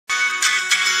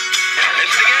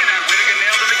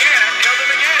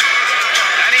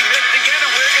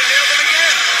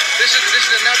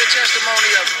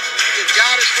testimony of if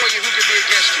God is for you, who can be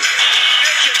against you?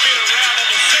 This could be the round of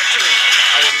the century.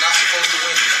 I was not supposed to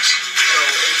win this. So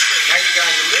now you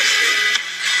guys are listening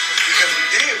because we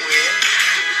did win,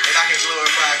 and I can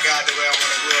glorify God the way I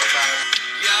want to glorify Him.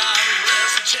 God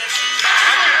bless Jesse. I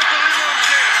can't believe what I'm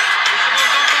seeing. It's the most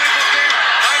unbelievable thing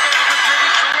I've ever been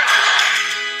privileged to witness.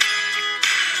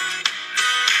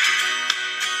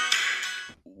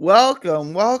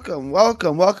 Welcome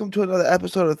to another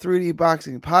episode of 3D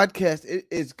Boxing Podcast. It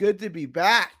is good to be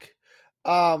back.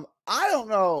 I don't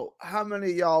know how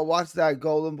many of y'all watched that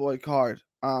Golden Boy card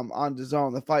on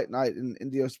DAZN, the fight night in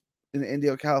Indio,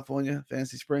 California,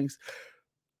 Fantasy Springs.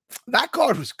 That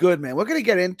card was good, man. We're gonna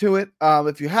get into it.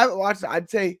 If you haven't watched it, I'd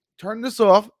say turn this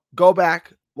off, go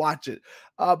back, watch it.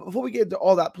 Before we get into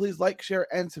all that, please like, share,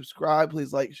 and subscribe.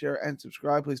 Please like, share, and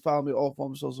subscribe. Please follow me on all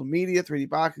forms of social media, 3D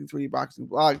Boxing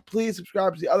blog. Please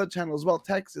subscribe to the other channel as well,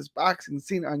 Texas Boxing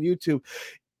Scene on YouTube.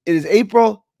 It is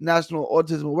April, National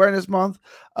Autism Awareness Month.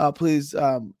 Please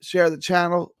share the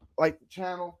channel, like the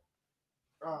channel.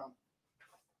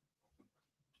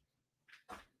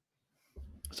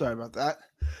 Sorry about that.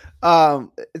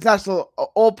 It's national.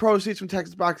 All proceeds from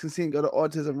Texas Boxing Scene go to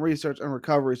autism research and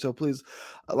recovery. So please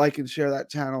like and share that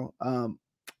channel.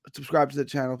 Subscribe to the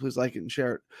channel. Please like it and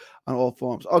share it on all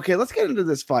forms. Okay, let's get into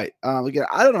this fight. Again,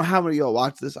 I don't know how many of y'all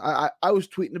watched this. I was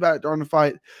tweeting about it during the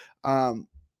fight. I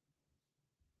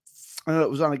know it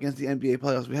was on against the NBA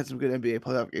playoffs. We had some good NBA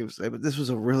playoff games today, but this was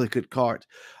a really good card.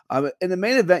 In the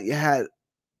main event, you had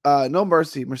No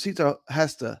Mercy, Mercito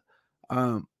Gesta.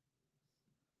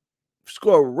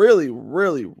 Score a really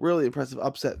impressive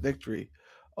upset victory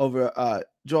over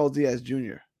Joel Diaz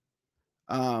Jr.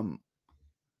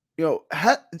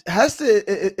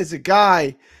 Gesta is a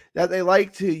guy that they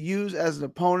like to use as an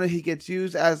opponent. He gets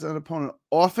used as an opponent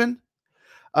often.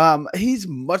 He's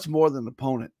much more than an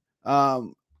opponent.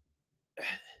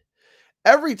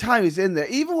 Every time he's in there,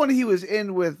 even when he was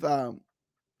in with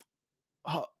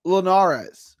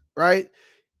Linares, right?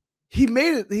 He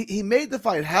made it. He made the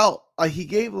fight hell. Like he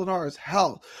gave Linares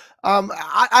hell.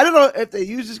 I don't know if they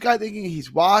use this guy thinking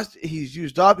he's washed, he's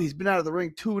used up. He's been out of the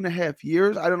ring 2.5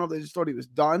 years. I don't know if they just thought he was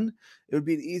done. It would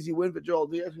be an easy win for Joel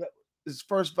Diaz. His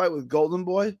first fight with Golden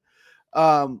Boy,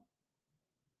 but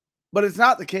it's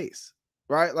not the case,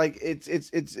 right? Like it's.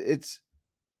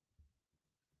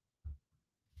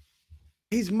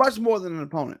 He's much more than an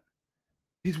opponent.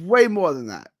 He's way more than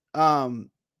that.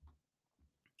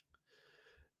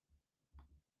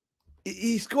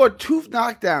 He scored 2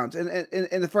 knockdowns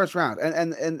in the first round,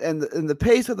 and the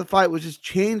pace of the fight was just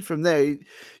changed from there.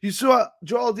 You saw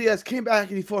Joel Diaz came back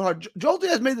and he fought hard. Joel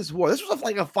Diaz made this war. This was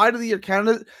like a fight of the year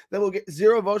candidate that will get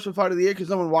 0 votes for fight of the year because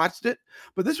no one watched it.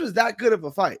 But this was that good of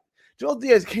a fight. Joel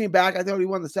Diaz came back. I thought he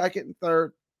won the second and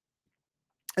third,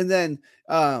 and then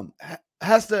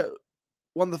Gesta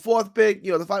won the fourth big.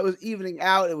 The fight was evening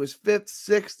out. It was 5th,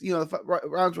 6th. The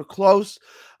rounds were close,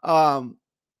 and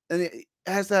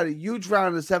Gesta had a huge round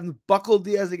in the 7th, buckled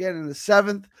Diaz again in the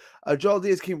 7th. Joel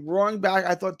Diaz came roaring back.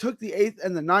 I thought took the 8th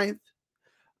and the 9th.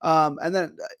 And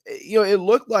then, it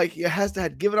looked like Gesta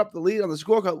had given up the lead on the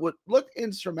scorecard, what looked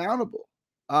insurmountable.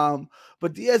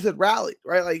 But Diaz had rallied,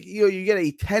 right? Like, you get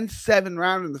a 10-7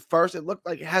 round in the first. It looked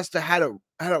like Gesta had it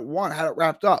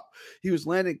wrapped up. He was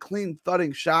landing clean,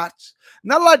 thudding shots.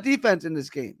 Not a lot of defense in this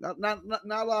game. Not a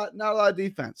lot of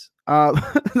defense. Not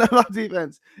a lot of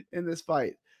defense in this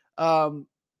fight. And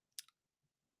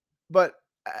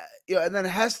then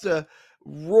Gesta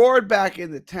roared back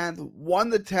in the 10th, won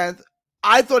the 10th.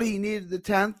 I thought he needed the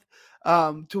 10th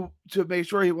to make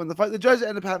sure he won the fight. The judges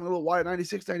ended up having a little wide,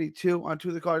 96-92 on 2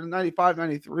 of the cards, and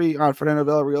 95-93 on Fernando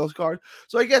Villarreal's card.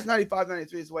 So I guess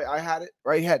 95-93 is the way I had it,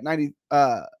 right? He had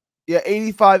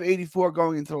 85-84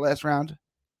 going into the last round.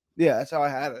 Yeah, that's how I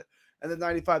had it. And then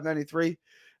 95-93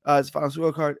 is the final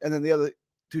scorecard. And then the other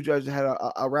 2 judges had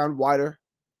a round wider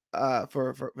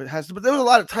for Gesta, but there was a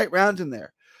lot of tight rounds in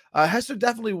there. Gesta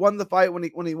definitely won the fight when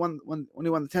he won the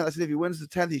 10th. I said if he wins the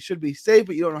 10th, he should be safe,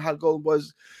 but you don't know how Golden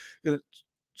Boy's going to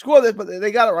score this, but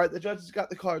they got it right. The judges got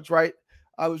the cards right.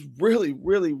 I was really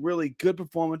good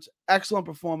performance, excellent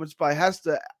performance by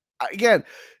Gesta. Again,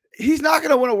 he's not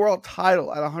going to win a world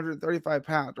title at 135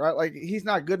 pounds, right? Like he's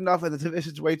not good enough, and the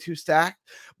division's way too stacked.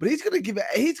 But he's going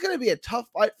to be a tough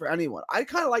fight for anyone. I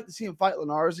kind of like to see him fight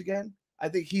Linares again. I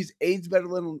think he's AIDS better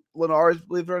than Linares,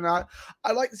 believe it or not.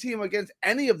 I'd like to see him against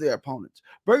any of their opponents.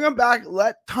 Bring him back,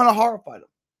 let Tanahara fight him,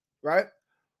 right?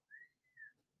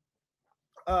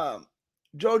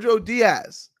 Jojo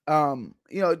Diaz.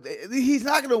 He's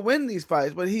not going to win these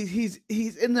fights, but he's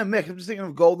in the mix. I'm just thinking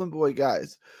of Golden Boy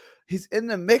guys. He's in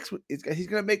the mix with these guys. He's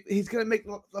going to make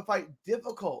the fight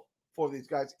difficult for these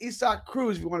guys. Isak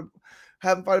Cruz, if you want to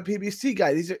have him fight a PBC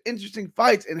guy, these are interesting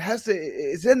fights, and Hesta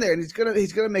is in there, and he's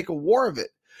gonna make a war of it.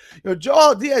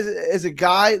 Joel Diaz is a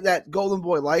guy that Golden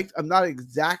Boy liked. I'm not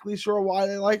exactly sure why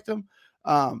they liked him.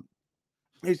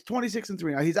 He's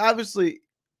 26-3 now. He's obviously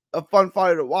a fun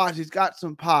fighter to watch. He's got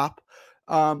some pop.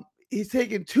 He's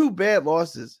taken 2 bad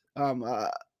losses.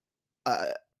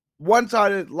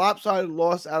 One-sided, lopsided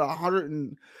loss at 100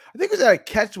 and I think it was at a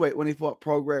catchweight when he fought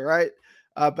Prograis, right?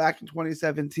 Back in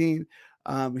 2017.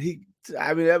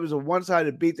 That was a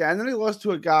one-sided beatdown. And then he lost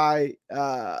to a guy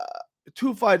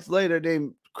 2 fights later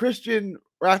named Christian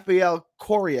Rafael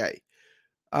Correa.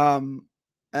 And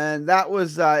that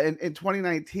was in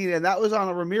 2019, and that was on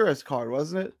a Ramirez card,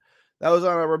 wasn't it? That was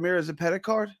on a Ramirez and Pettit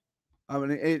card.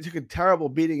 And it took a terrible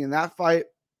beating in that fight.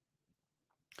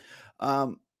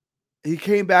 He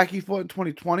came back. He fought in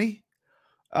 2020.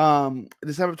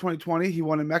 December 2020, he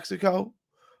won in Mexico.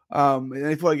 And then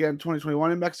he fought again in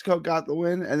 2021 in Mexico, got the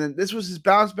win. And then this was his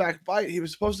bounce back fight. He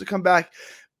was supposed to come back,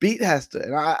 beat Hesta.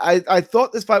 And I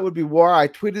thought this fight would be war. I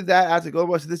tweeted that after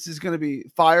Global. I said, this is going to be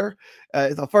fire.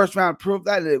 The first round proved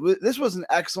that. And this was an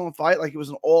excellent fight. Like, it was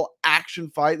an all-action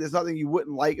fight. There's nothing you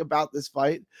wouldn't like about this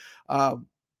fight. Like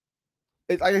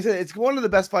I said, it's one of the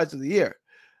best fights of the year.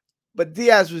 But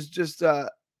Diaz was just...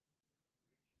 it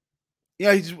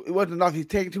wasn't enough. He's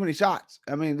taking too many shots.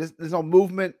 I mean, there's no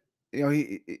movement.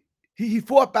 He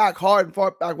fought back hard and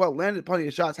fought back well, landed plenty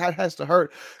of shots, had Hesta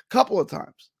hurt a couple of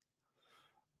times.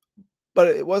 But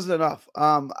it wasn't enough.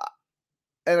 And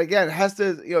again,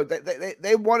 Hesta,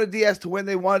 they wanted Diaz to win.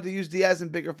 They wanted to use Diaz in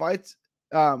bigger fights.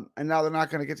 And now they're not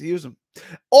going to get to use him.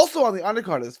 Also on the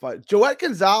undercard of this fight, Jousce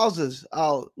Gonzalez's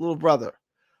little brother.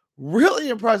 Really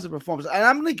impressive performance. And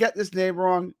I'm going to get this name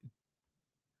wrong.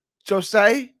 Jousce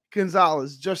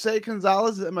Gonzalez.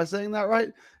 Am I saying that right?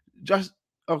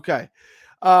 Okay.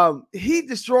 He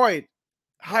destroyed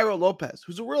Jairo Lopez,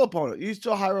 who's a real opponent. You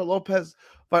saw Jairo Lopez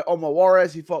fight Omar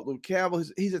Juarez. He fought Luke Campbell.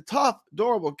 He's a tough,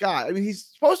 durable guy. I mean, he's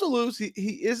supposed to lose. He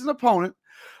is an opponent,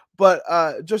 but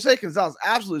Jousce Gonzalez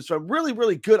absolutely strong. Really,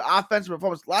 really good offensive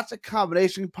performance. Lots of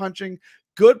combination punching.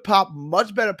 Good pop.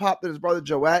 Much better pop than his brother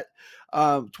Joet.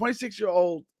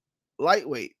 26-year-old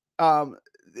lightweight.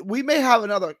 We may have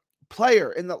another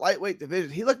player in the lightweight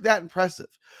division. He looked that impressive.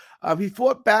 He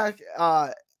fought back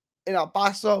in El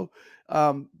Paso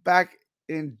back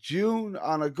in June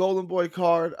on a Golden Boy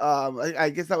card. I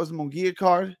guess that was a Munguia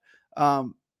card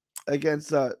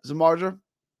against Zamarja.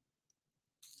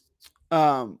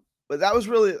 But that was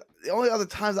really the only other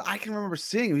times that I can remember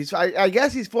seeing him. I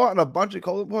guess he's fought on a bunch of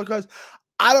Golden Boy cards.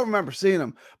 I don't remember seeing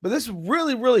him, but this is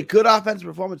really, really good offensive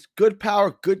performance, good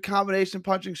power, good combination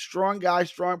punching, strong guy,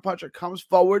 strong puncher, comes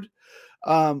forward.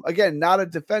 Again, not a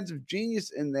defensive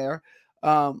genius in there,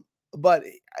 but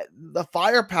the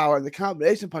firepower and the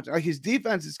combination punching, like his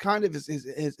defense is kind of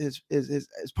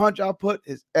his punch output,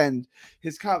 his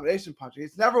combination punching.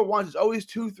 It's never one; it's always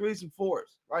 2, 3s, and 4s.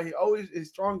 Right? He always is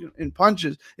strong in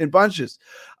bunches.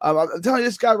 I'm telling you,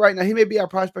 this guy right now, he may be our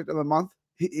prospect of the month.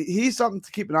 He's something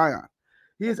to keep an eye on.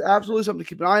 He is absolutely something to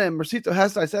keep an eye on. And Mercito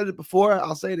Gesta, I said it before,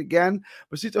 I'll say it again.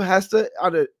 Mercito Gesta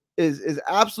is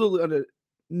absolutely under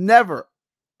never,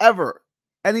 ever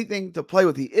anything to play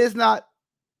with. He is not,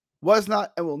 was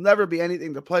not, and will never be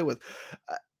anything to play with.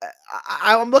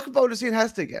 I'm looking forward to seeing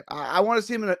Gesta again. I want to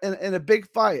see him in a big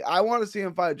fight. I want to see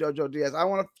him fight Jojo Diaz. I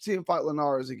want to see him fight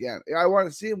Linares again. I want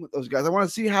to see him with those guys. I want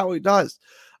to see how he does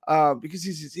because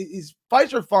his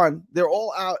fights are fun. They're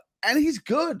all out, and he's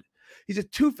good. He's a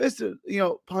two-fisted,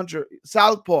 puncher.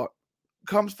 Southpaw,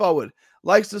 comes forward,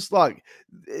 likes to slug.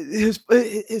 His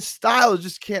style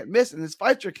just can't miss, and his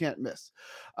fighter can't miss.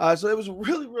 So it was a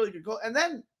really, really good goal. And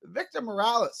then Victor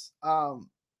Morales,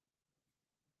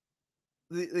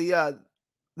 the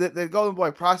Golden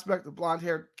Boy prospect, the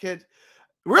blonde-haired kid,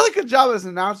 really good job as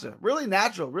an announcer. Really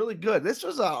natural, really good. This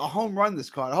was a home run, this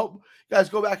card. I hope you guys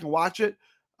go back and watch it.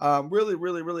 Really,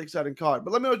 really, really exciting card.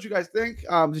 But let me know what you guys think.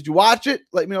 Did you watch it?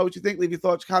 Let me know what you think. Leave your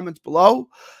thoughts, comments below.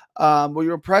 Were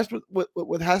you impressed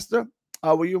with Gesta?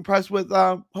 Were you impressed with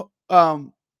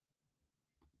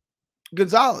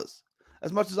Gonzalez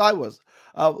as much as I was?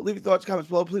 Leave your thoughts, comments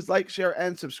below. Please like, share,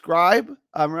 and subscribe.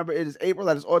 Remember, it is April.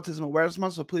 That is Autism Awareness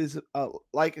Month. So please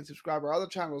like and subscribe our other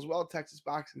channel as well, Texas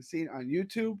Boxing Scene on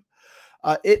YouTube.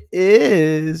 It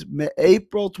is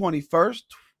April 21st,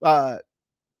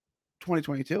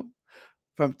 2022.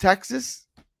 From Texas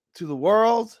to the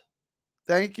world,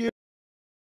 thank you,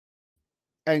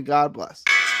 and God bless.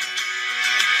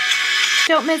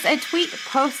 Don't miss a tweet,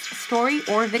 post, story,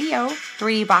 or video.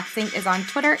 3D Boxing is on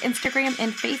Twitter, Instagram,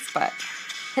 and Facebook.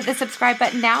 Hit the subscribe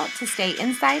button now to stay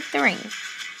inside the ring.